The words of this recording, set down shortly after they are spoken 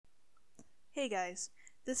Hey guys,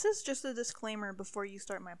 this is just a disclaimer before you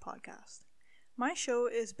start my podcast. My show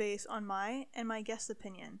is based on my and my guest's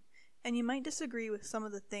opinion, and you might disagree with some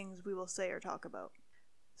of the things we will say or talk about.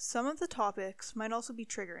 Some of the topics might also be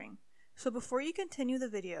triggering, so before you continue the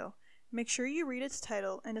video, make sure you read its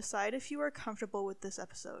title and decide if you are comfortable with this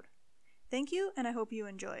episode. Thank you, and I hope you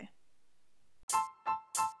enjoy.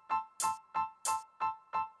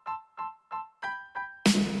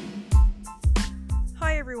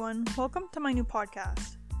 Hi everyone, welcome to my new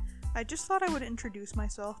podcast. I just thought I would introduce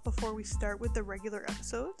myself before we start with the regular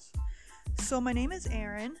episodes. So my name is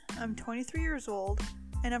Erin, I'm 23 years old,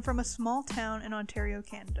 and I'm from a small town in Ontario,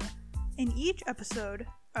 Canada. In each episode,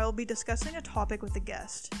 I will be discussing a topic with a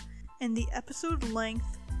guest, and the episode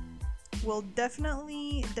length will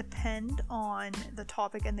definitely depend on the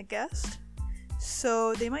topic and the guest,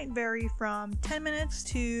 so they might vary from 10 minutes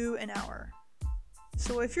to an hour.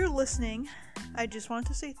 So if you're listening, I just want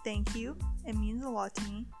to say thank you. It means a lot to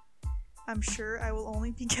me. I'm sure I will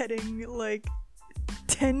only be getting like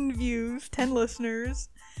 10 views, 10 listeners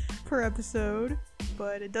per episode,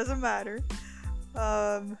 but it doesn't matter.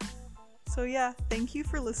 So yeah, thank you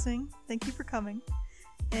for listening. Thank you for coming.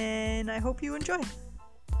 And I hope you enjoy.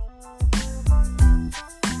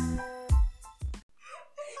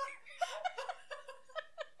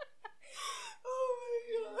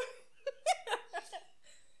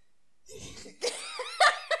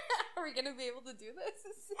 Are we gonna be able to do this?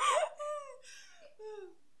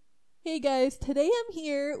 Hey guys, today I'm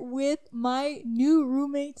here with my new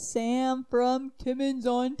roommate Sam from Timmins,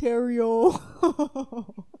 Ontario.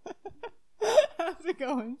 How's it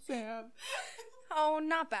going, Sam? Oh,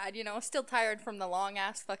 not bad, still tired from the long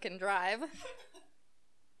ass fucking drive.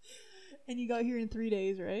 And you got here in 3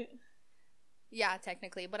 days, right? Yeah,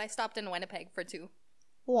 technically, but I stopped in Winnipeg for 2.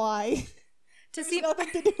 Why? To see nothing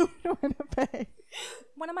to do in Winnipeg.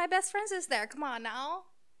 One of my best friends is there. Come on now.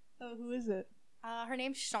 Oh, who is it? Her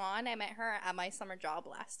name's Sean. I met her at my summer job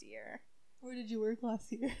last year. Where did you work last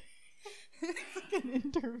year? Like an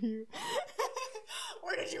interview.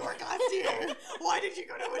 Where did you work last year? Why did you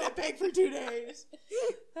go to Winnipeg for 2 days?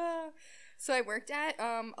 So I worked at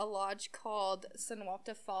a lodge called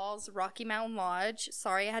Sinwalta Falls Rocky Mountain Lodge.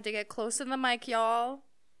 Sorry, I had to get close to the mic, y'all.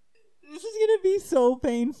 This is gonna be so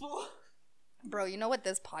painful. Bro, you know what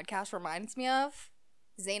this podcast reminds me of?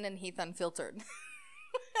 Zane and Heath Unfiltered.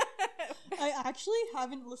 I actually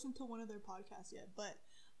haven't listened to one of their podcasts yet, but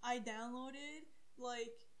I downloaded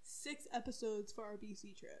like 6 episodes for our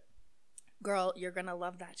BC trip. Girl, you're gonna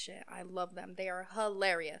love that shit. I love them. They are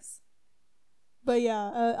hilarious. But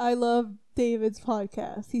yeah, I love David's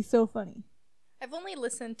podcast. He's so funny. I've only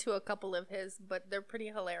listened to a couple of his, but they're pretty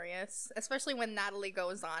hilarious. Especially when Natalie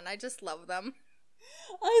goes on. I just love them.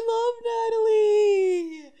 I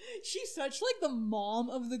love Natalie! She's such like the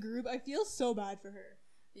mom of the group. I feel so bad for her.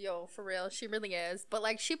 Yo, for real, she really is. But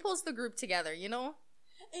like, she pulls the group together, you know?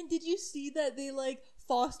 And did you see that they like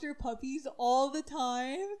foster puppies all the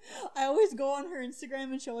time? I always go on her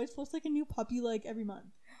Instagram and she always posts like a new puppy like every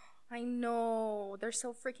month. I know. They're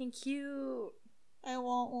so freaking cute. I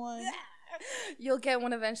want one. You'll get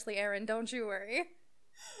one eventually, Erin. Don't you worry.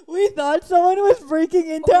 We thought someone was breaking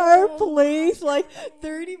into our place like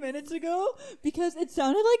 30 minutes ago because it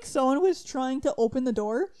sounded like someone was trying to open the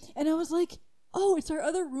door, and I was like, oh, it's our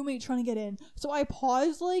other roommate trying to get in. So I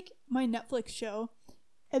paused like my Netflix show,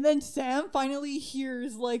 and then Sam finally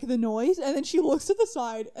hears like the noise, and then she looks to the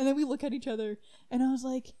side, and then we look at each other, and I was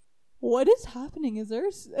like, what is happening? Is there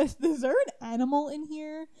an animal in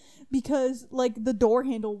here? Because like the door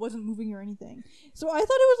handle wasn't moving or anything. So I thought it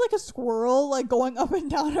was like a squirrel like going up and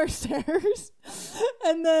down our stairs.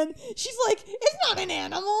 And then she's like, it's not an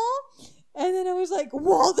animal. And then I was like,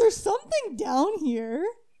 well, there's something down here.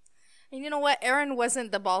 And you know what? Erin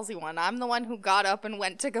wasn't the ballsy one. I'm the one who got up and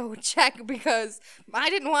went to go check because I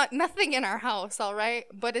didn't want nothing in our house, all right?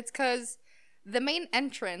 But it's because the main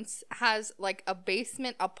entrance has like a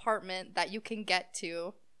basement apartment that you can get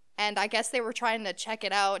to. And I guess they were trying to check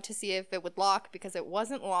it out to see if it would lock because it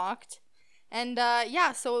wasn't locked. And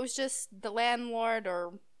yeah, so it was just the landlord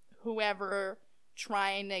or whoever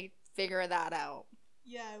trying to figure that out.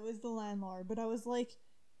 Yeah, it was the landlord. But I was like,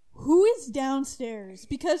 who is downstairs?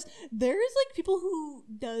 Because there is like people who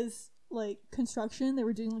does like construction. They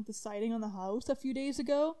were doing like the siding on the house a few days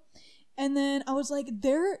ago. And then I was like,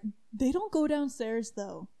 they don't go downstairs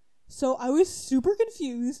though. So I was super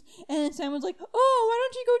confused. And Sam was like, oh, why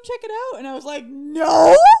don't you go check it out? And I was like,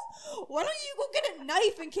 no! Why don't you go get a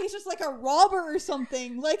knife in case it's like a robber or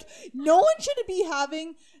something? Like, no one should be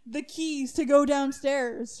having the keys to go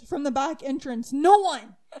downstairs from the back entrance. No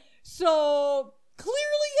one! So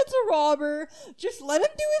clearly it's a robber. Just let him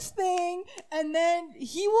do his thing, and then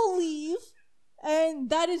he will leave, and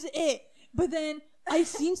that is it. But then I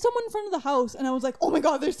seen someone in front of the house, and I was like, oh my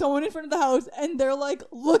god, there's someone in front of the house, and they're like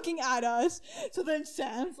looking at us. So then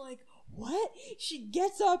Sam's like, what? She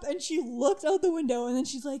gets up and she looks out the window, and then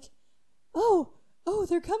she's like, oh,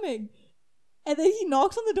 they're coming. And then he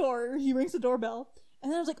knocks on the door, he rings the doorbell,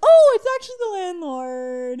 and then I was like, oh, it's actually the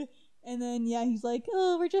landlord. And then, yeah, he's like,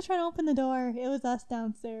 oh, we're just trying to open the door. It was us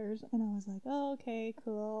downstairs. And I was like, oh, okay,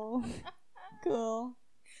 cool. Cool.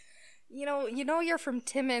 You know you're from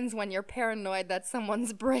Timmins when you're paranoid that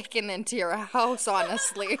someone's breaking into your house,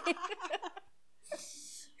 honestly.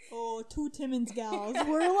 Oh, two Timmins gals.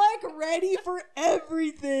 We're, like, ready for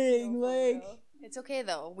everything. Like, it's okay,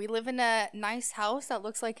 though. We live in a nice house that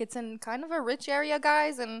looks like it's in kind of a rich area,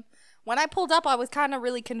 guys, and when I pulled up, I was kind of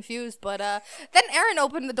really confused, but then Aaron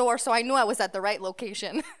opened the door, so I knew I was at the right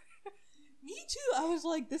location. Me too. I was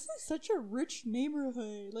like, this is such a rich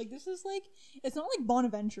neighborhood. Like, this is like, it's not like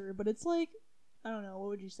Bonaventure, but it's like, I don't know, what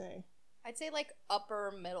would you say? I'd say like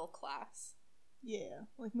upper middle class. Yeah,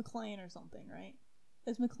 like McLean or something, right?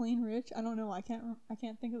 Is McLean rich? I don't know. I can't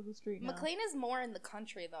think of the street now. McLean is more in the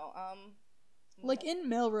country, though. Like in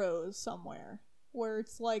Melrose somewhere, where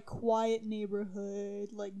it's like quiet neighborhood,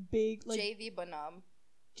 like big, like JV Bunham.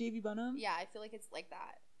 JV Bunham? Yeah, I feel like it's like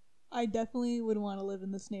that. I definitely would want to live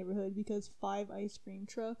in this neighborhood because 5 ice cream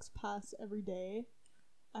trucks pass every day.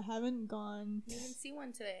 I haven't gone. You didn't see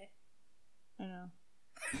one today. I know.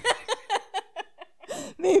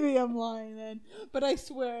 Maybe I'm lying then, but I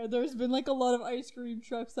swear there's been like a lot of ice cream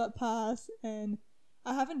trucks that pass, and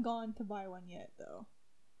I haven't gone to buy one yet though,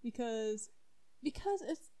 because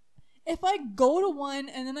it's, if I go to one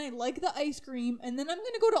and then I like the ice cream and then I'm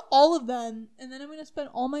gonna go to all of them and then I'm gonna spend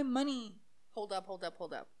all my money. Hold up.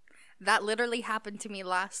 That literally happened to me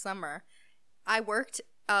last summer. I worked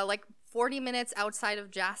like 40 minutes outside of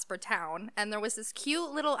Jasper town, and there was this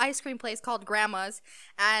cute little ice cream place called Grandma's,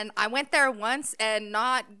 and I went there once, and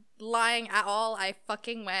not lying at all, I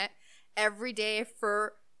fucking went every day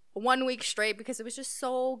for 1 week straight because it was just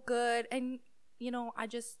so good. And you know, I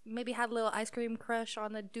just maybe had a little ice cream crush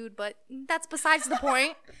on the dude, but that's besides the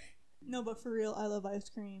point. No, but for real, I love ice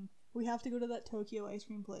cream. We have to go to that Tokyo ice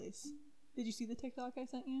cream place. Did you see the TikTok I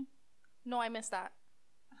sent you? No, I missed that.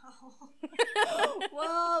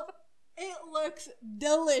 Well, it looks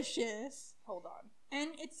delicious. Hold on.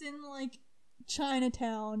 And it's in, like,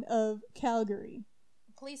 Chinatown of Calgary.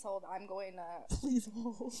 Please hold. I'm going to Please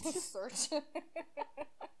hold. search.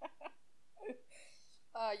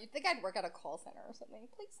 You'd think I'd work at a call center or something.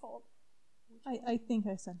 Please hold. I think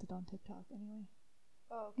I sent it on TikTok anyway.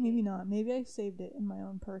 Oh, okay. Maybe not. Maybe I saved it in my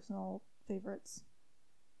own personal favorites.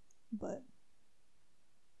 But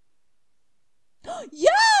yeah,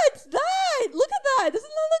 it's that! Look at that! Doesn't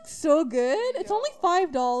that look so good? It's only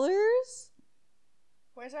 $5.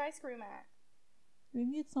 Where's our ice cream at?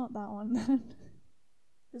 Maybe it's not that one then.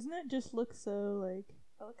 Doesn't it just look so, like,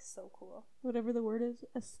 It looks so cool. whatever the word is,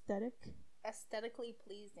 aesthetic? Aesthetically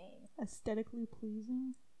pleasing. Aesthetically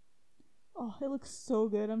pleasing? Oh, it looks so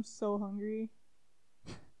good. I'm so hungry.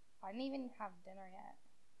 I didn't even have dinner yet.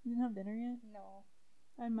 You didn't have dinner yet? No.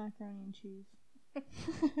 I had macaroni and cheese.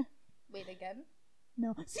 Wait, again?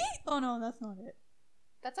 No. See? Oh no, that's not it.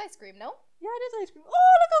 That's ice cream, no? Yeah, it is ice cream. Oh,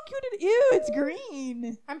 look how cute it is. Ew, it's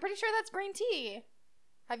green. I'm pretty sure that's green tea.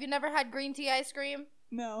 Have you never had green tea ice cream?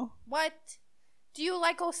 No. What? Do you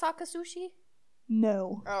like Osaka sushi?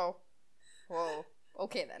 No. Oh. Whoa.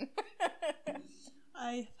 Okay then.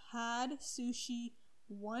 I've had sushi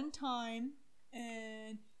one time,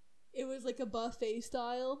 and it was like a buffet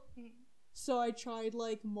style. So I tried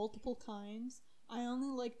like multiple kinds. I only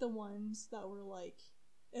liked the ones that were like,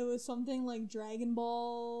 it was something like Dragon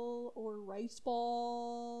Ball or Rice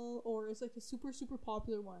Ball, or it's like a super, super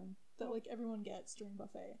popular one that like everyone gets during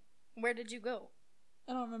buffet. Where did you go?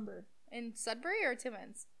 I don't remember. In Sudbury or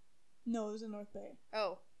Timmins? No, it was in North Bay.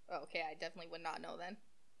 Oh. Okay, I definitely would not know then.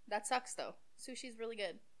 That sucks though. Sushi's really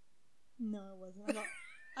good. No, it wasn't.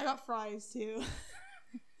 I got fries too.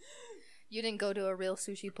 You didn't go to a real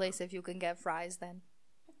sushi place if you can get fries then.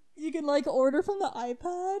 You can like order from the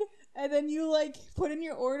iPad, and then you like put in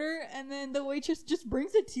your order, and then the waitress just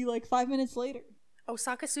brings it to you like 5 minutes later.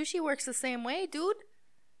 Osaka sushi works the same way, dude.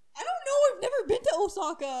 I don't know. I've never been to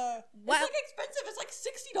Osaka. What? It's like expensive. It's like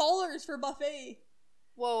 $60 for a buffet.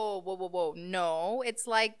 Whoa. No, it's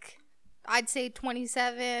like, I'd say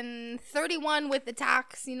 27, 31 with the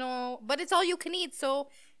tax, you know, but it's all you can eat, so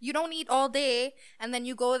you don't eat all day, and then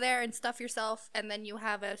you go there and stuff yourself, and then you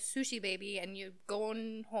have a sushi baby, and you go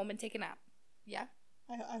home and take a nap. Yeah?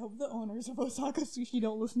 I hope the owners of Osaka Sushi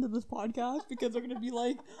don't listen to this podcast because they're gonna be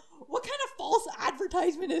like, what kind of false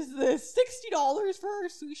advertisement is this? $60 for our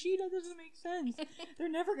sushi? That doesn't make sense. They're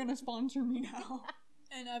never gonna sponsor me now.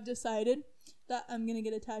 And I've decided that I'm gonna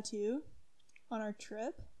get a tattoo on our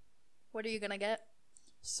trip. What are you gonna get?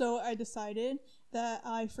 So I decided that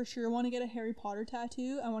I for sure want to get a Harry Potter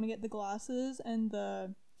tattoo. I want to get the glasses and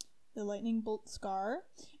the lightning bolt scar.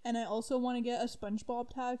 And I also want to get a SpongeBob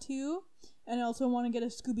tattoo. And I also want to get a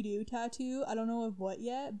Scooby-Doo tattoo. I don't know of what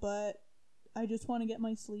yet, but I just want to get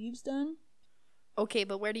my sleeves done. Okay,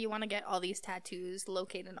 but where do you want to get all these tattoos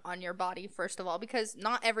located on your body, first of all? Because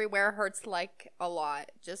not everywhere hurts like a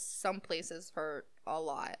lot. Just some places hurt a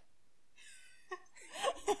lot.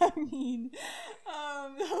 I mean,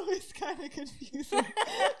 that was kind of confusing.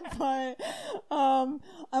 But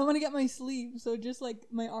I want to get my sleeves, so just like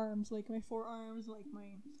my arms, like my forearms, like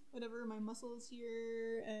my whatever, my muscles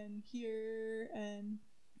here, and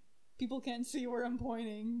people can't see where I'm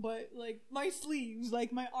pointing, but like my sleeves,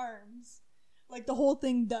 like my arms, like the whole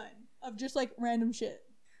thing done of just like random shit.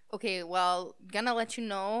 Okay, well, gonna let you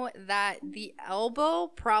know that the elbow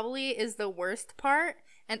probably is the worst part,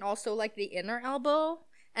 and also like the inner elbow.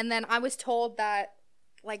 And then I was told that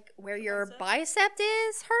like where your bicep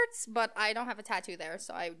is hurts, but I don't have a tattoo there,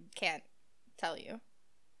 so I can't tell you.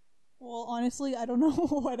 Well, honestly, I don't know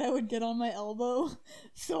what I would get on my elbow,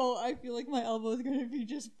 so I feel like my elbow is gonna be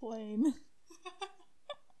just plain.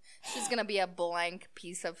 She's gonna be a blank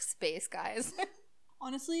piece of space, guys.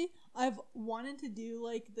 Honestly, I've wanted to do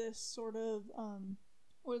like this sort of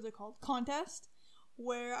what is it called? Contest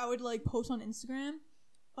where I would like post on Instagram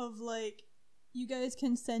of like you guys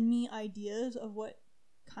can send me ideas of what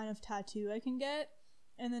kind of tattoo I can get,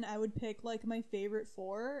 and then I would pick like my favorite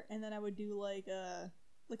 4, and then I would do like a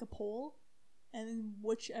poll, and then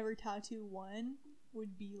whichever tattoo won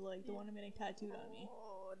would be like the one I'm getting tattooed on me.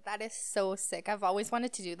 Oh, that is so sick. I've always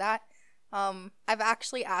wanted to do that. I've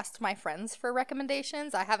actually asked my friends for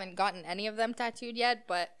recommendations. I haven't gotten any of them tattooed yet,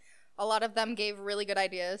 but a lot of them gave really good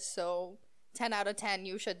ideas, so 10 out of 10,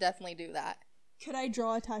 you should definitely do that. Could I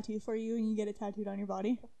draw a tattoo for you and you get it tattooed on your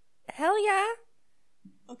body? Hell yeah.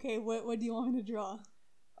 Okay, what do you want me to draw?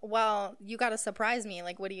 Well, you gotta surprise me.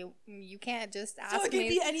 Like, what do you can't just ask me. So it could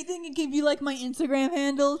be anything. It could be like my Instagram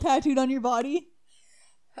handle tattooed on your body.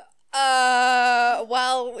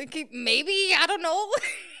 Well, maybe, I don't know.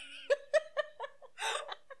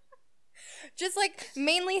 Just like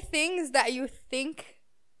mainly things that you think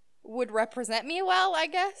would represent me well, I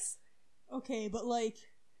guess. Okay, but like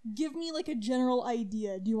give me like a general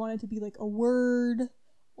idea. Do you want it to be like a word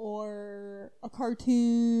or a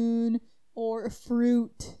cartoon or a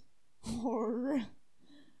fruit or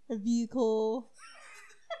a vehicle?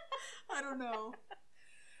 I don't know.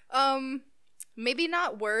 Maybe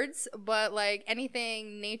not words, but like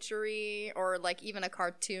anything nature-y or like even a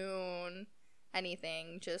cartoon,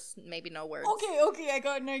 anything, just maybe no words. Okay, I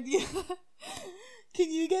got an idea. Can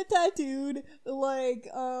you get tattooed like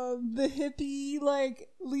the hippie like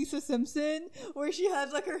Lisa Simpson, where she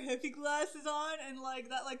has like her hippie glasses on and like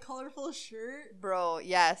that like colorful shirt? Bro,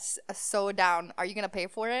 yes, so down. Are you gonna pay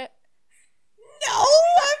for it? No,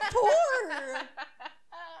 I'm poor.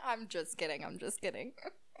 I'm just kidding.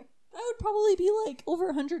 That would probably be like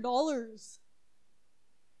over $100.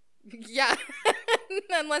 Yeah,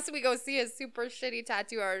 unless we go see a super shitty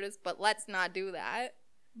tattoo artist, but let's not do that.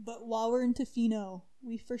 But while we're in Tofino,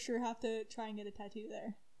 we for sure have to try and get a tattoo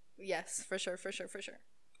there. Yes, for sure.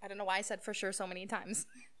 I don't know why I said for sure so many times.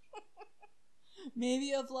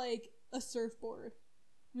 Maybe of like a surfboard.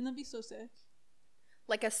 I mean, that'd be so sick.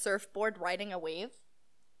 Like a surfboard riding a wave?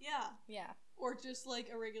 Yeah. Or just like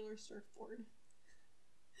a regular surfboard.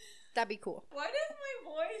 That'd be cool. Why does my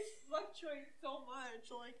voice fluctuate so much?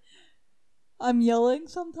 Like, I'm yelling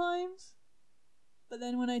sometimes, but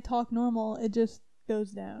then when I talk normal, it just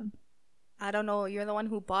goes down. I don't know. You're the one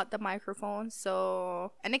who bought the microphone,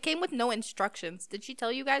 so... And it came with no instructions. Did she tell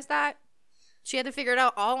you guys that? She had to figure it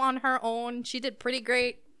out all on her own. She did pretty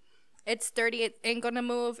great. It's sturdy. It ain't gonna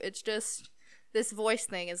move. It's just... This voice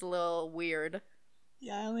thing is a little weird.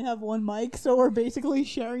 Yeah, I only have one mic, so we're basically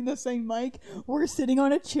sharing the same mic. We're sitting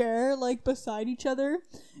on a chair, like, beside each other,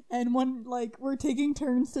 and when, like, we're taking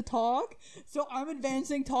turns to talk, so I'm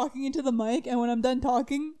advancing, talking into the mic, and when I'm done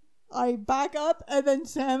talking, I back up, and then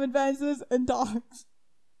Sam advances and talks.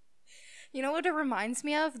 You know what it reminds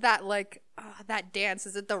me of? That, like, that dance.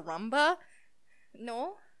 Is it the rumba?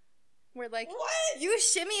 No? Where, like, what? You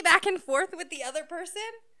shimmy back and forth with the other person?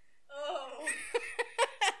 Oh.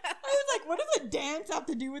 I was like, what does a dance have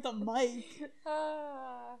to do with a mic?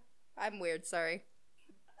 I'm weird, sorry.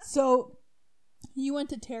 So, you went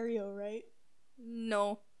to Terrio, right?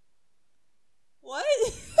 No. What?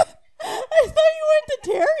 I thought you went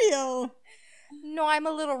to Ontario. No, I'm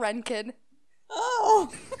a little Ren kid.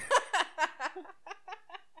 Oh.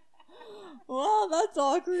 Well, that's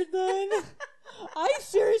awkward then. I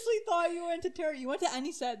seriously thought you went to Terry. You went to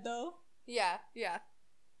Anisette though. Yeah.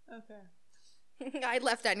 Okay. I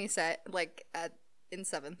left Anisette in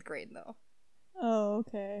 7th grade though. Oh,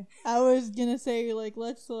 okay. I was gonna say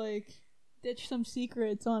let's ditch some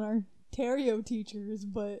secrets on our Terrio teachers,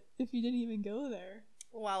 but if you didn't even go there.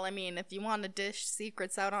 Well, I mean, if you want to dish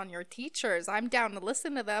secrets out on your teachers, I'm down to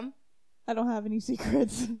listen to them. I don't have any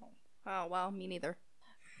secrets. Oh, well, me neither.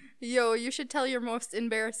 Yo, you should tell your most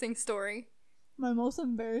embarrassing story. My most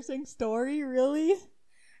embarrassing story, really?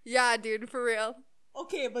 Yeah, dude, for real.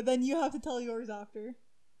 Okay, but then you have to tell yours after.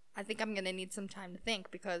 I think I'm gonna need some time to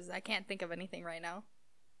think because I can't think of anything right now.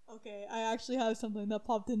 Okay, I actually have something that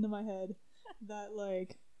popped into my head that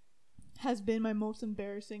has been my most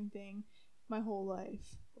embarrassing thing my whole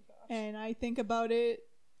life. Oh, gosh. And I think about it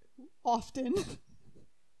often.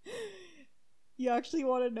 You actually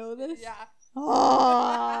want to know this? Yeah.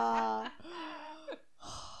 Ah.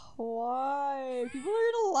 Why? People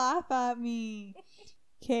are gonna laugh at me.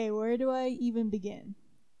 Okay, where do I even begin?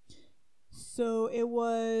 So it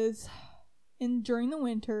was during the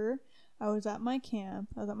winter. I was at my camp.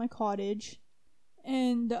 I was at my cottage.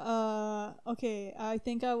 And okay, I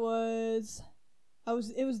think it was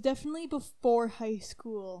definitely before high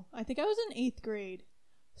school. I think I was in 8th grade.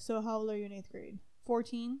 So how old are you in 8th grade?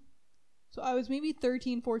 14? So I was maybe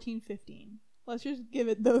 13, 14, 15. Let's just give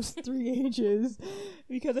it those 3 ages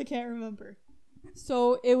because I can't remember.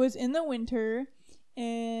 So it was in the winter,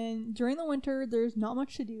 and during the winter there's not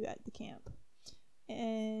much to do at the camp.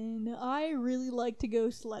 And I really like to go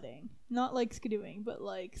sledding. Not like skidooing, but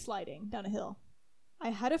like sliding down a hill.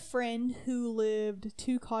 I had a friend who lived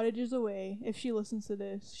 2 cottages away. If she listens to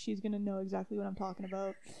this, she's gonna know exactly what I'm talking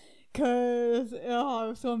about. Cause, it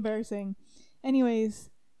was so embarrassing. Anyways,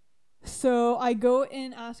 so I go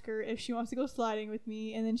and ask her if she wants to go sliding with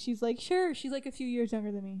me, and then she's like, sure. She's like a few years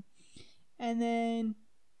younger than me. And then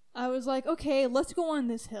I was like, okay, let's go on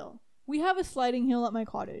this hill. We have a sliding hill at my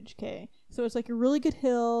cottage, okay? So it's like a really good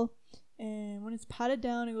hill, and when it's patted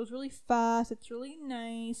down, it goes really fast. It's really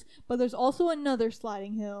nice. But there's also another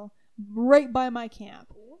sliding hill right by my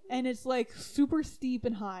camp, and it's like super steep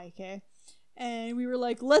and high, okay? And we were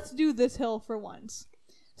like, let's do this hill for once.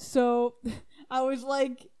 So I was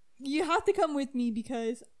like, you have to come with me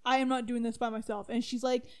because I am not doing this by myself. And she's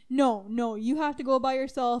like, no, you have to go by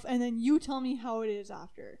yourself, and then you tell me how it is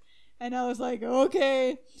after. And I was like,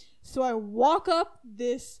 okay. So I walk up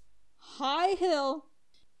this high hill.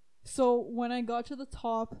 So when I got to the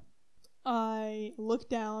top, I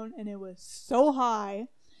looked down, and it was so high,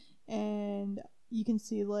 and you can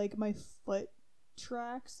see like my foot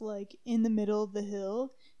tracks like in the middle of the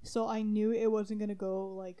hill. So I knew it wasn't gonna go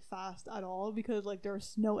like fast at all because like there was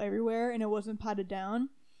snow everywhere and it wasn't patted down.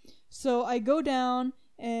 So I go down,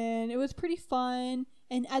 and it was pretty fun.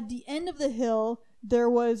 And at the end of the hill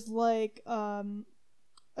there was like a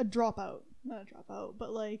dropout, not a dropout,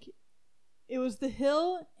 but like it was the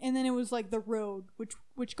hill, and then it was like the road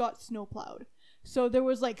which got snow plowed. So there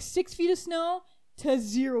was like 6 feet of snow to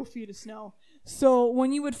 0 feet of snow. So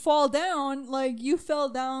when you would fall down, like you fell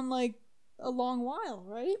down like a long while,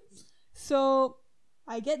 right? So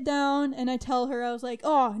I get down and I tell her, I was like,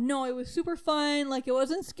 oh no, it was super fun, like it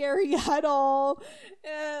wasn't scary at all,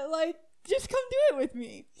 like just come do it with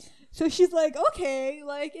me. So she's like, okay,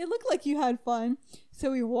 like it looked like you had fun.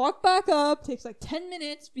 So we walk back up, takes like 10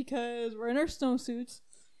 minutes because we're in our snowsuits.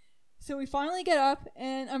 So we finally get up,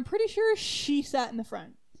 and I'm pretty sure she sat in the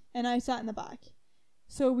front and I sat in the back.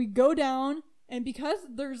 So we go down, and because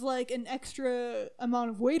there's like an extra amount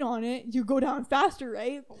of weight on it, you go down faster,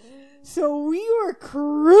 right? So we were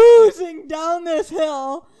cruising down this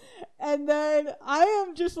hill, and then I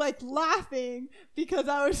am just like laughing because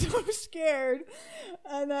I was so scared.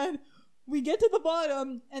 And then we get to the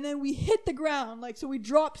bottom, and then we hit the ground. Like, so we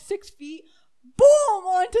drop 6 feet, boom,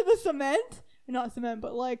 onto the cement. Not cement,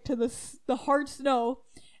 but like to the hard snow.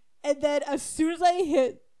 And then as soon as I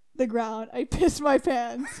hit the ground, I pissed my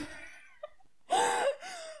pants.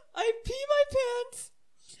 I pee my pants,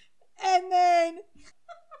 and then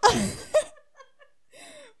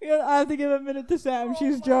I have to give a minute to Sam.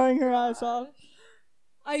 She's drawing her ass off.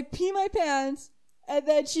 I pee my pants, and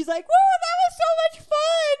then she's like, "Whoa, that was so much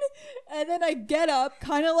fun!" And then I get up,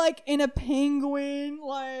 kind of like in a penguin,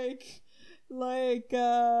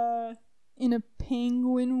 in a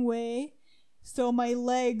penguin way, So my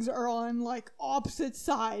legs are on like opposite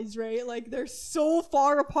sides, right? Like they're so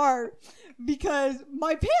far apart because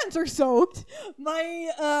my pants are soaked.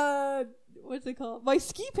 My what's it called? My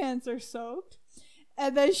ski pants are soaked.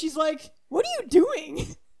 And then she's like, "What are you doing?"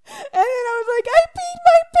 And then I was like, "I peed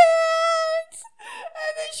my pants."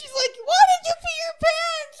 And then she's like, "Why did you pee your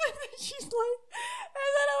pants?" And then she's like,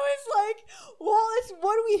 and then I was like, "Well, it's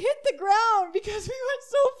when we hit the ground because we went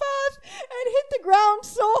so fast and hit the ground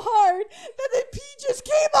so hard that the pee just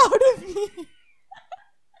came out of me."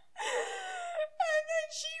 And then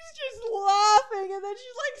she's just laughing, and then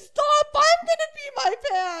she's like, "Stop, I'm gonna pee my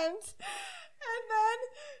pants." And then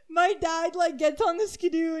my dad like gets on the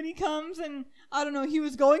skidoo and he comes, and I don't know, he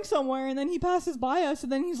was going somewhere, and then he passes by us,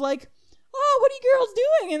 and then he's like, "Oh, what are you girls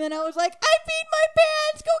doing?" And then I was like, "I peed my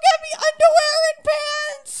pants, go get me underwear and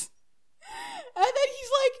pants." And then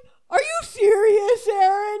he's like, "Are you serious,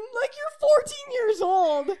 Aaron? Like, you're 14 years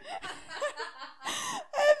old." And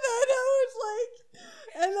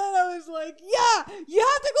then I was like, "Yeah, you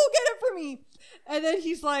have to go get it for me." And then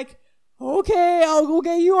he's like, "Okay, I'll go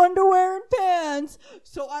get you underwear and pants."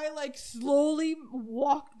 So I like slowly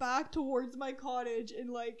walked back towards my cottage in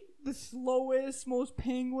like the slowest, most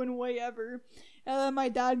penguin way ever. And then my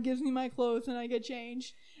dad gives me my clothes and I get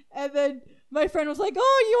changed. And then my friend was like,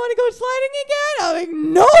 "Oh, you want to go sliding again?" I'm like,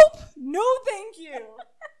 "Nope, no thank you."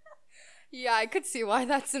 Yeah, I could see why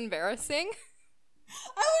that's embarrassing.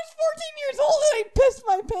 I was 14 years old and I pissed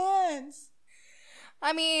my pants.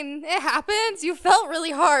 I mean, it happens. You felt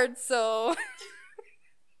really hard, so.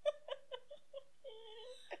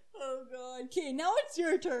 Oh god. Okay, now it's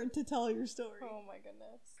your turn to tell your story. Oh my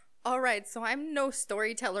goodness. Alright, so I'm no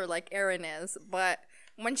storyteller like Erin is, but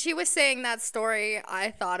when she was saying that story,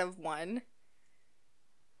 I thought of one.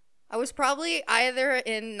 I was probably either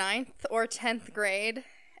in 9th or 10th grade,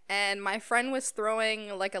 and my friend was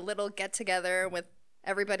throwing like a little get-together with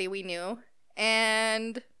everybody we knew,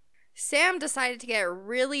 and Sam decided to get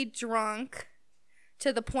really drunk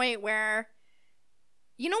to the point where,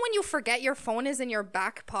 you know when you forget your phone is in your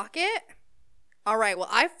back pocket? Alright, well,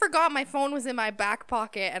 I forgot my phone was in my back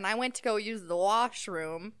pocket, and I went to go use the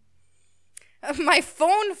washroom. My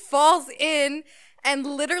phone falls in, and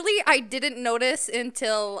literally I didn't notice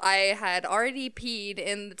until I had already peed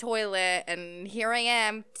in the toilet, and here I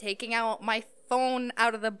am taking out my phone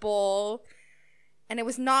out of the bowl. And it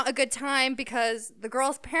was not a good time because the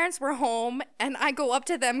girls' parents were home, and I go up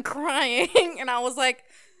to them crying, and I was like,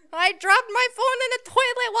 "I dropped my phone in the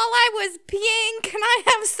toilet while I was peeing. Can I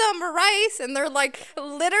have some rice?" And they're like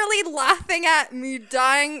literally laughing at me,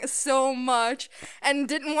 dying so much, and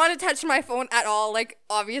didn't want to touch my phone at all. Like,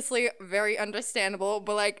 obviously, very understandable,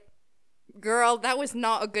 but like, girl, that was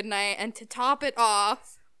not a good night. And to top it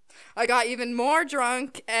off, I got even more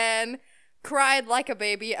drunk and cried like a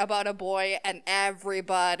baby about a boy, and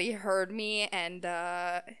everybody heard me, and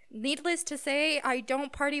needless to say, I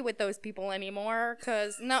don't party with those people anymore,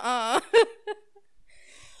 cause nuh-uh.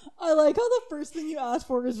 I like how the first thing you ask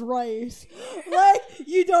for is rice. Like,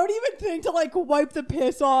 you don't even think to like wipe the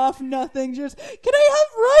piss off, nothing, just, "Can I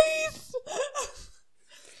have rice?"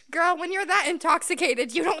 Girl, when you're that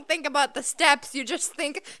intoxicated, you don't think about the steps, you just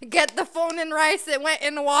think, get the phone and rice, it went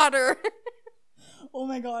in water. Oh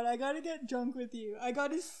my god, I gotta get drunk with you. I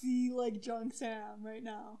gotta see, like, Drunk Sam right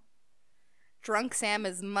now. Drunk Sam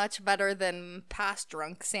is much better than past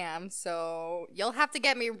Drunk Sam, so you'll have to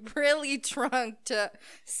get me really drunk to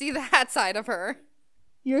see that side of her.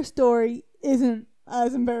 Your story isn't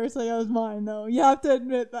as embarrassing as mine, though. You have to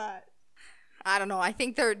admit that. I don't know, I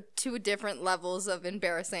think there are two different levels of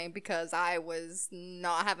embarrassing because I was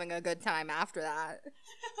not having a good time after that.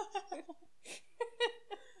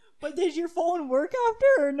 But did your phone work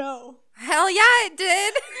after or no? Hell yeah, it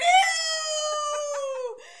did. No!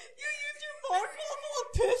 You used your phone full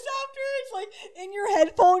of piss after? It's like in your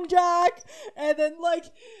headphone jack, and then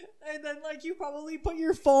you probably put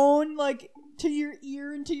your phone like to your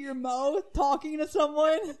ear and to your mouth talking to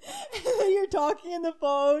someone, and then you're talking in the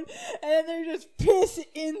phone, and then there's just piss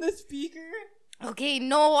in the speaker. Okay,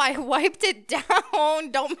 no, I wiped it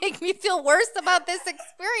down. Don't make me feel worse about this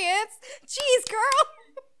experience. Jeez, girl.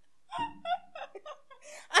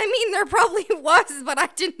 I mean, there probably was, but I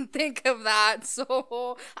didn't think of that,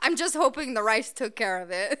 so I'm just hoping the rice took care of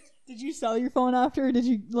it. Did you sell your phone after, or did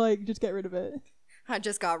you, like, just get rid of it? I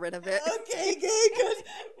just got rid of it. Okay, good, because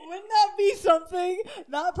wouldn't that be something?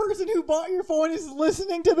 That person who bought your phone is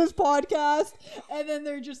listening to this podcast, and then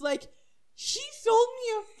they're just like, "She sold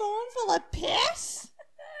me a phone full of piss?"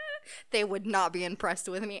 They would not be impressed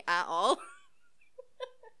with me at all.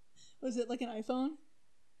 Was it like an iPhone?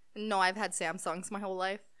 No, I've had Samsungs my whole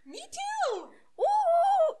life. Me too!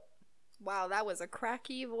 Ooh! Wow, that was a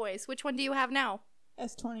cracky voice. Which one do you have now?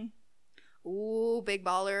 S20. Ooh, big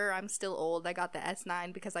baller. I'm still old. I got the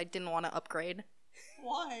S9 because I didn't want to upgrade.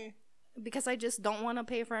 Why? Because I just don't want to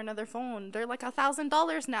pay for another phone. They're like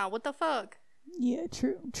 $1,000 now. What the fuck? Yeah,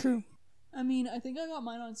 true. I mean, I think I got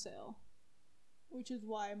mine on sale, which is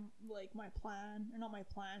why, like, my plan, or not my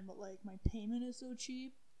plan, but, like, my payment is so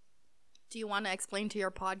cheap. Do you want to explain to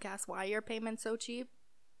your podcast why your payment's so cheap?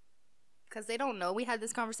 Because they don't know. We had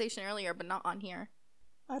this conversation earlier, but not on here.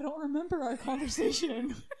 I don't remember our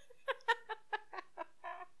conversation.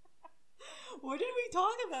 What did we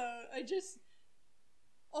talk about?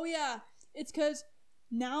 Oh yeah, it's because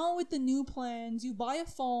now with the new plans, you buy a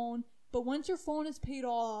phone, but once your phone is paid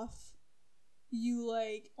off, you,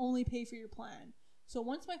 like, only pay for your plan. So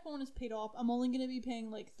once my phone is paid off, I'm only going to be paying,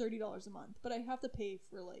 like, $30 a month, but I have to pay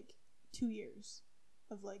for, like, 2 years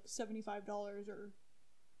of, like, $75 or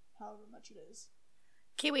however much it is.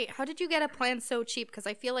 Okay, wait. How did you get a plan so cheap? Because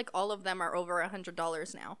I feel like all of them are over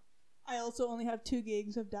 $100 now. I also only have 2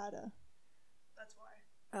 gigs of data. That's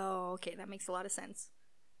why. Oh, okay. That makes a lot of sense.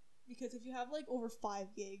 Because if you have, like, over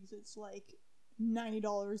 5 gigs, it's, like,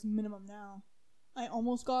 $90 minimum now. I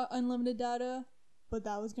almost got unlimited data, but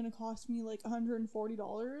that was gonna cost me, like,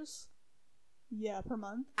 $140. Yeah, per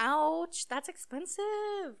month. Ouch. That's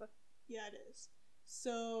expensive. Yeah, it is.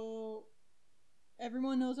 So,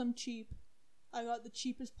 everyone knows I'm cheap. I got the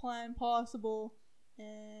cheapest plan possible,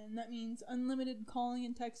 and that means unlimited calling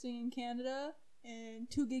and texting in Canada, and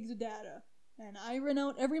 2 gigs of data. And I run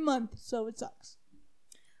out every month, so it sucks.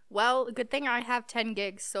 Well, good thing I have 10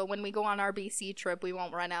 gigs, so when we go on our BC trip, we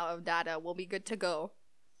won't run out of data. We'll be good to go.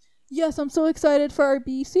 Yes, I'm so excited for our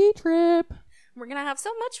BC trip. We're gonna have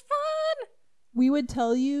so much fun! We would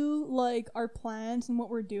tell you, like, our plans and what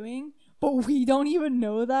we're doing, but we don't even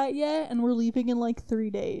know that yet, and we're leaving in, like, 3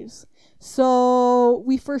 days. So,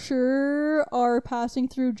 we for sure are passing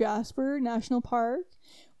through Jasper National Park.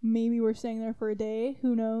 Maybe we're staying there for a day,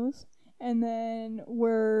 who knows? And then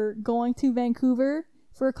we're going to Vancouver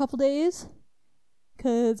for a couple days,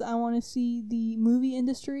 because I want to see the movie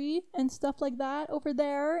industry and stuff like that over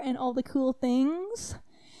there, and all the cool things.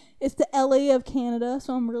 It's the LA of Canada,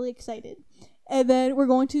 so I'm really excited. And then we're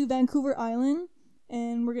going to Vancouver Island,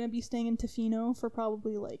 and we're going to be staying in Tofino for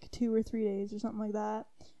probably like 2 or 3 days or something like that.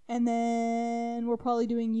 And then we're probably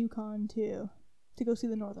doing Yukon too, to go see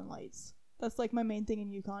the Northern Lights. That's like my main thing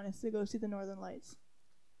in Yukon, is to go see the Northern Lights.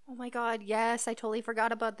 Oh my god, yes, I totally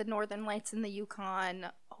forgot about the Northern Lights in the Yukon.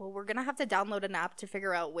 Oh, we're gonna have to download an app to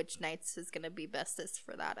figure out which nights is gonna be bestest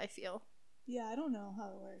for that, I feel. Yeah, I don't know how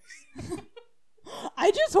it works. I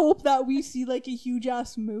just hope that we see like a huge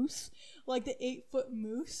ass moose, like the 8-foot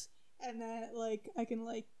moose, and then like I can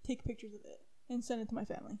like take pictures of it and send it to my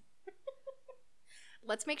family.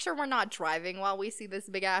 Let's make sure we're not driving while we see this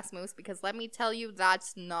big ass moose, because let me tell you,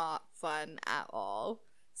 that's not fun at all.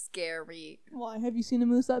 Scary. Why? Have you seen a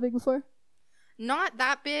moose that big before? Not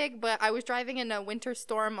that big, but I was driving in a winter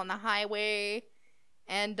storm on the highway,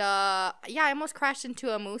 and yeah, I almost crashed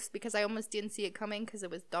into a moose because I almost didn't see it coming because it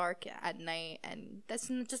was dark at night, and that's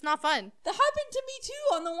just not fun. That happened to me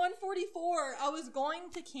too on the 144. I was going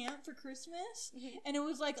to camp for Christmas, and it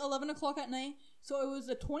was like 11 o'clock at night, so it was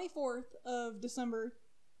the 24th of December,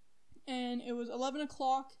 and it was 11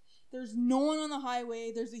 o'clock. There's no one on the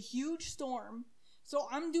highway. There's a huge storm. So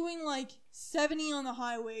I'm doing like 70 on the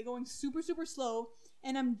highway, going super, super slow,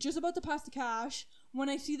 and I'm just about to pass the cache when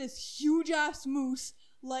I see this huge ass moose,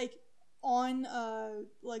 like on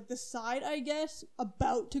like the side, I guess,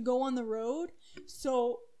 about to go on the road.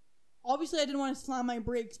 So obviously I didn't want to slam my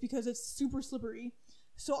brakes because it's super slippery.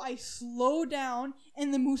 So I slow down,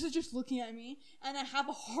 and the moose is just looking at me, and I have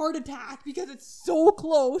a heart attack because it's so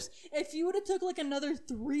close. If you would have took like another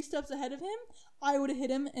 3 steps ahead of him, I would have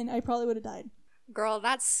hit him, and I probably would have died. Girl,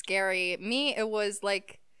 that's scary. Me, it was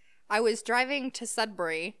like, I was driving to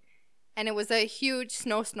Sudbury, and it was a huge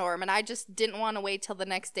snowstorm, and I just didn't want to wait till the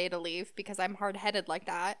next day to leave because I'm hard-headed like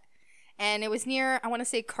that. And it was near, I want to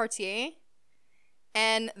say, Cartier,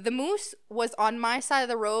 and the moose was on my side of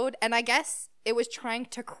the road, and I guess it was trying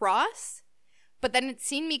to cross, but then it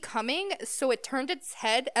seen me coming, so it turned its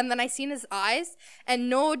head, and then I seen his eyes, and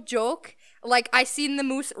no joke, like, I seen the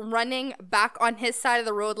moose running back on his side of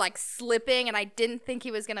the road, like, slipping, and I didn't think he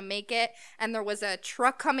was gonna make it, and there was a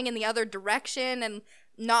truck coming in the other direction, and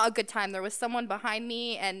not a good time. There was someone behind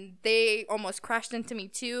me, and they almost crashed into me,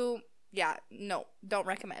 too. Yeah, no, don't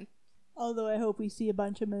recommend. Although I hope we see a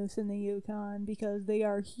bunch of moose in the Yukon, because they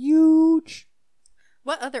are huge.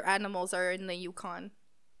 What other animals are in the Yukon?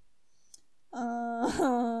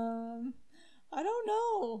 I don't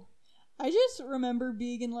know. I just remember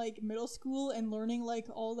being in like middle school and learning like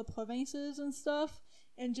all the provinces and stuff,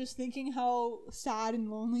 and just thinking how sad and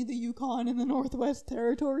lonely the Yukon and the Northwest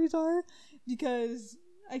Territories are, because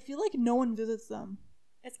I feel like no one visits them.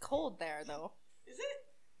 It's cold there, though. Is it?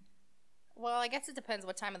 Well, I guess it depends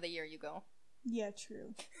what time of the year you go. Yeah,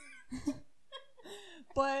 true.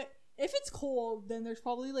 But if it's cold, then there's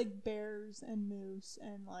probably like bears and moose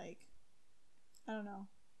and like, I don't know,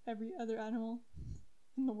 every other animal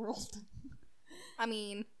in the world. I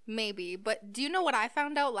mean, maybe. But do you know what I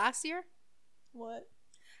found out last year? What?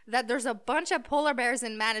 That there's a bunch of polar bears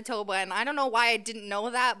in Manitoba, and I don't know why I didn't know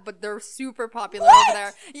that, but they're super popular over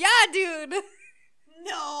there. Yeah, dude!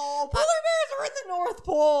 No! Polar bears are in the North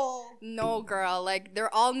Pole! No, girl. Like,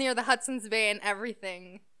 they're all near the Hudson's Bay and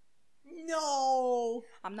everything. No!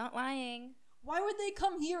 I'm not lying. Why would they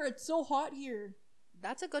come here? It's so hot here.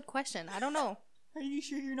 That's a good question. I don't know. Are you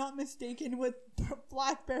sure you're not mistaken with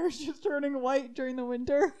black bears just turning white during the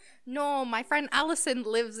winter? No, my friend Allison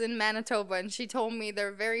lives in Manitoba, and she told me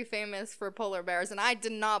they're very famous for polar bears, and I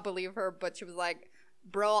did not believe her, but she was like,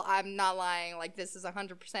 bro, I'm not lying. Like, this is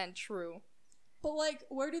 100% true. But, like,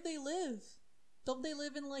 where do they live? Don't they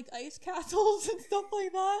live in, like, ice castles and stuff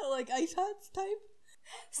like that? Like, ice huts type?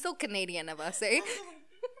 So Canadian of us, eh?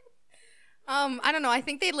 I don't know. I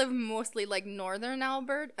think they live mostly like northern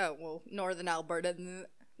Alberta. Oh, well, northern Alberta,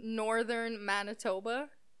 northern Manitoba.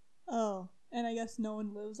 Oh, and I guess no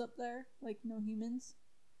one lives up there? Like, no humans?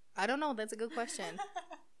 I don't know. That's a good question.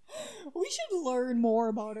 We should learn more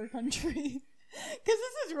about our country. Because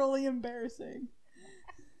this is really embarrassing.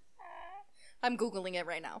 I'm Googling it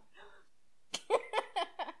right now.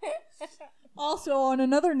 Also, on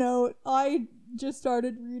another note, I just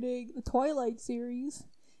started reading the Twilight series.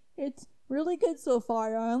 It's really good so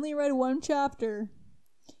far. I only read one chapter.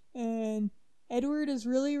 And Edward is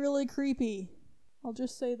really, really creepy. I'll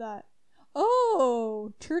just say that.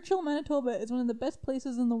 Oh! Churchill, Manitoba is one of the best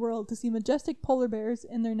places in the world to see majestic polar bears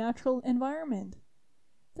in their natural environment.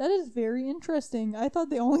 That is very interesting. I thought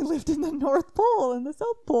they only lived in the North Pole and the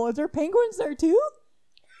South Pole. Is there penguins there too?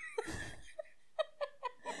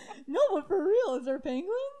 No, but for real, is there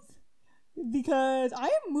penguins? Because I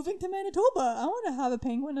am moving to Manitoba. I want to have a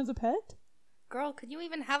penguin as a pet. Girl, could you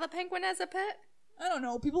even have a penguin as a pet? I don't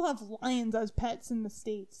know. People have lions as pets in the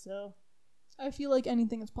States, so I feel like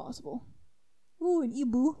anything is possible. Ooh, an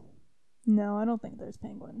ebu. No, I don't think there's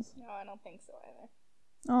penguins. No, I don't think so either.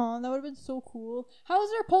 Oh, that would have been so cool. How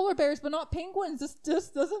is there polar bears but not penguins? This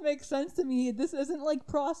just doesn't make sense to me. This isn't like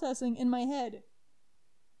processing in my head.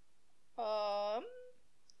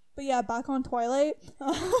 But yeah, back on Twilight.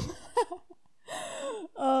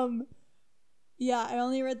 Yeah, I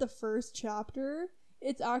only read the first chapter.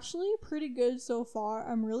 It's actually pretty good so far.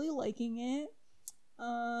 I'm really liking it.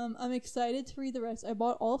 I'm excited to read the rest. I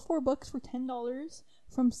bought all 4 books for $10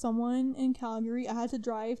 from someone in Calgary. I had to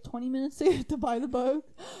drive 20 minutes to buy the book,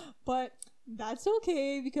 but that's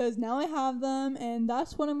okay because now I have them, and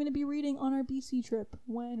that's what I'm going to be reading on our BC trip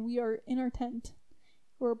when we are in our tent.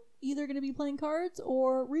 We're either going to be playing cards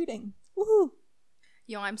or reading. Woohoo!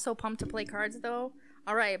 Yo, I'm so pumped to play cards, though.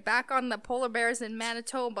 All right, back on the polar bears in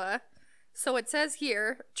Manitoba. So it says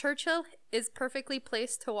here, Churchill is perfectly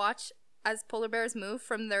placed to watch as polar bears move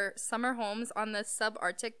from their summer homes on the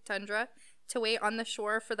subarctic tundra to wait on the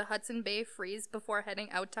shore for the Hudson Bay freeze before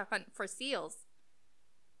heading out to hunt for seals.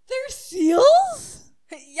 There's seals?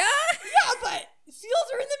 Yeah? Yeah, but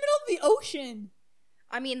seals are in the middle of the ocean.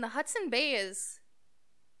 I mean, the Hudson Bay is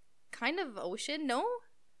kind of ocean, no?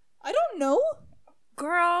 I don't know.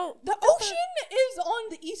 Girl. The ocean is on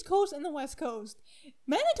the East Coast and the West Coast.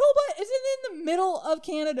 Manitoba isn't in the middle of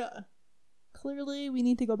Canada. Clearly, we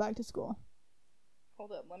need to go back to school.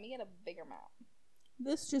 Hold up, let me get a bigger map.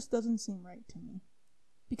 This just doesn't seem right to me.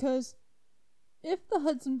 Because if the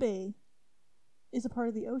Hudson Bay is a part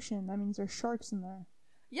of the ocean, that means there's sharks in there.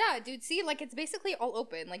 Yeah, dude, see, like, it's basically all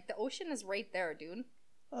open. Like, the ocean is right there, dude.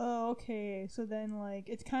 Oh, okay. So then, like,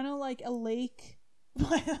 it's kind of like a lake,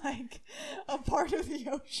 but, like, a part of the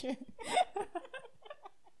ocean.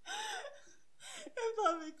 If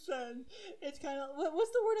that makes sense. It's kind of,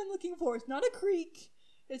 what's the word I'm looking for? It's not a creek.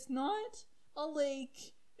 It's not a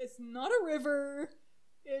lake. It's not a river.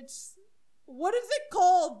 It's, what is it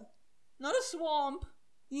called? Not a swamp.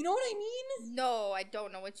 You know what I mean? No, I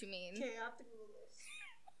don't know what you mean. Okay, I have to Google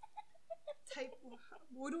this.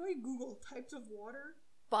 What do I Google? Types of water?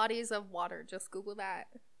 Bodies of water. Just Google that.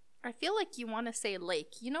 I feel like you want to say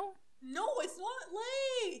lake, you know? No, it's not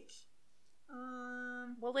lake.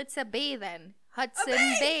 Well, it's a bay then. Hudson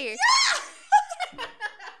bay. Bay. Yeah!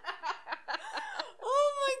 Oh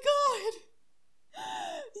my god.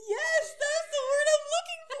 Yes, that's the word I'm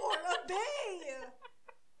looking for. A bay.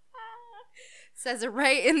 Says it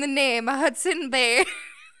right in the name, Hudson Bay.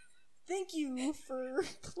 Thank you for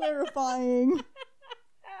clarifying.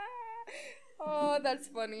 Oh, that's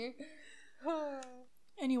funny.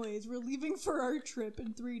 Anyways, we're leaving for our trip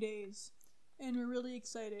in 3 days. And we're really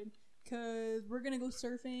excited. Because we're going to go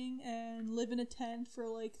surfing and live in a tent for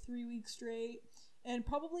like 3 weeks straight. And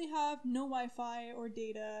probably have no Wi-Fi or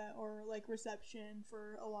data or like reception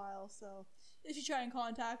for a while. So if you try and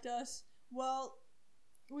contact us, well,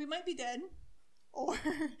 we might be dead. Or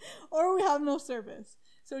we have no service.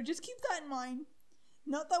 So just keep that in mind.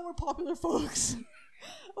 Not that we're popular folks.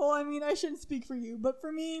 Well, I mean, I shouldn't speak for you, but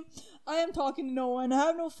for me, I am talking to no one. I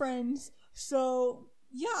have no friends. So,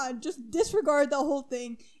 yeah, just disregard the whole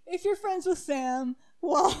thing. If you're friends with Sam,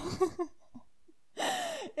 well,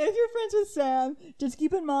 if you're friends with Sam, just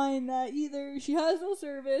keep in mind that either she has no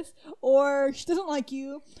service, or she doesn't like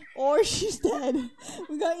you, or she's dead.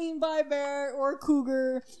 We got eaten by a bear, or a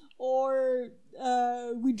cougar, or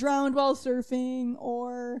we drowned while surfing,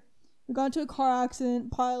 or we got into a car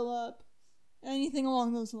accident, pile up, anything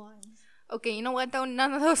along those lines. Okay, you know what though?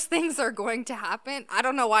 None of those things are going to happen. I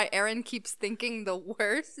don't know why Aaron keeps thinking the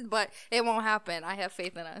worst, but it won't happen. I have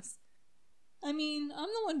faith in us. I mean, I'm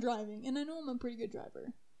the one driving, and I know I'm a pretty good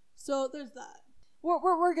driver. So there's that.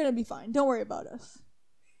 We're gonna be fine. Don't worry about us.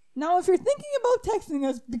 Now, if you're thinking about texting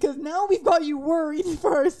us because now we've got you worried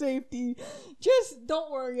for our safety, just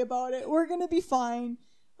don't worry about it. We're gonna be fine.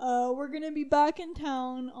 We're gonna be back in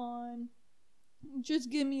town on... Just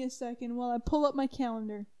give me a second while I pull up my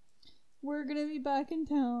calendar. We're gonna be back in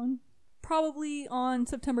town probably on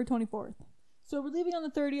September 24th. So we're leaving on the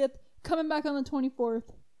 30th, coming back on the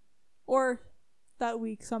 24th, or that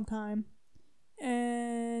week sometime.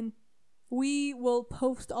 And we will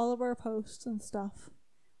post all of our posts and stuff.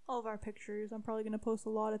 All of our pictures. I'm probably gonna post a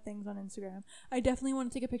lot of things on Instagram. I definitely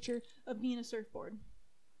want to take a picture of me in a surfboard.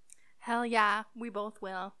 Hell yeah, we both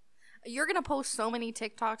will. You're gonna post so many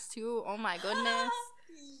TikToks too. Oh my goodness.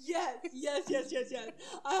 Yes.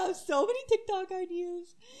 I have so many TikTok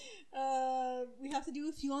ideas. We have to do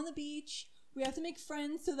a few on the beach. We have to make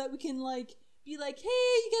friends so that we can like be like, hey,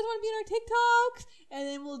 you guys want to be in our TikToks? And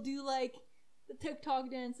then we'll do like the TikTok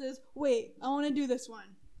dances. Wait, I want to do this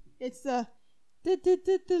one. It's the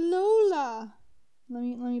Lola. Let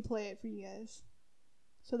me play it for you guys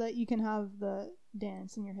so that you can have the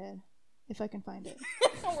dance in your head. If I can find it.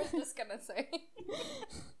 I was just gonna say.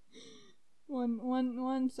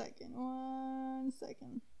 One second.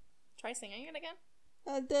 Try singing it again.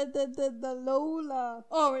 The Lola.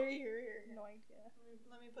 Oh, right here. No idea.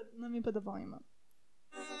 Let me put the volume up.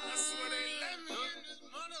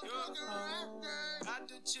 Got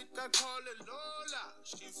the chick I call it Lola.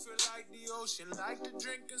 She feel like the ocean, like to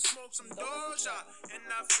drink and smoke some Doja, and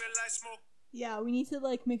I feel like smoke. Yeah, we need to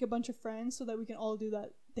like make a bunch of friends so that we can all do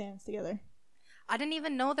that dance together. I didn't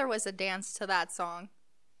even know there was a dance to that song.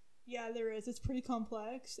 Yeah, there is. It's pretty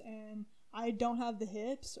complex, and I don't have the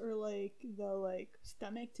hips or like the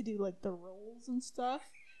stomach to do like the rolls and stuff.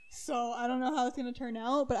 So I don't know how it's gonna turn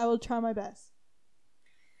out, but I will try my best.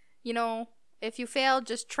 You know, if you fail,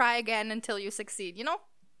 just try again until you succeed, you know?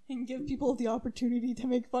 And give people the opportunity to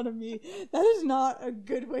make fun of me. That is not a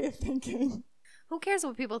good way of thinking. Who cares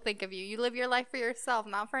what people think of you? You live your life for yourself,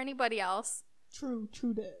 not for anybody else. True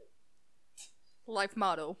that. Life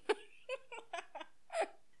motto.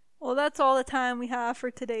 Well, that's all the time we have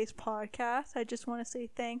for today's podcast. I just want to say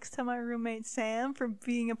thanks to my roommate Sam for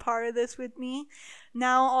being a part of this with me.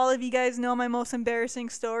 Now all of you guys know my most embarrassing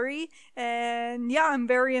story. And yeah, I'm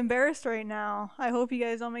very embarrassed right now. I hope you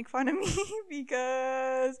guys don't make fun of me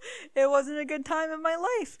because it wasn't a good time in my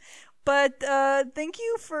life. But thank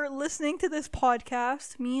you for listening to this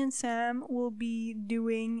podcast. Me and Sam will be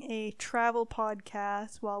doing a travel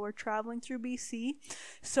podcast while we're traveling through BC.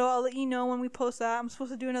 So I'll let you know when we post that. I'm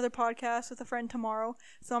supposed to do another podcast with a friend tomorrow.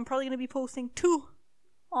 So I'm probably going to be posting 2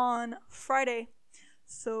 on Friday.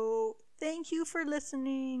 So thank you for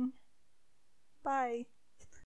listening. Bye.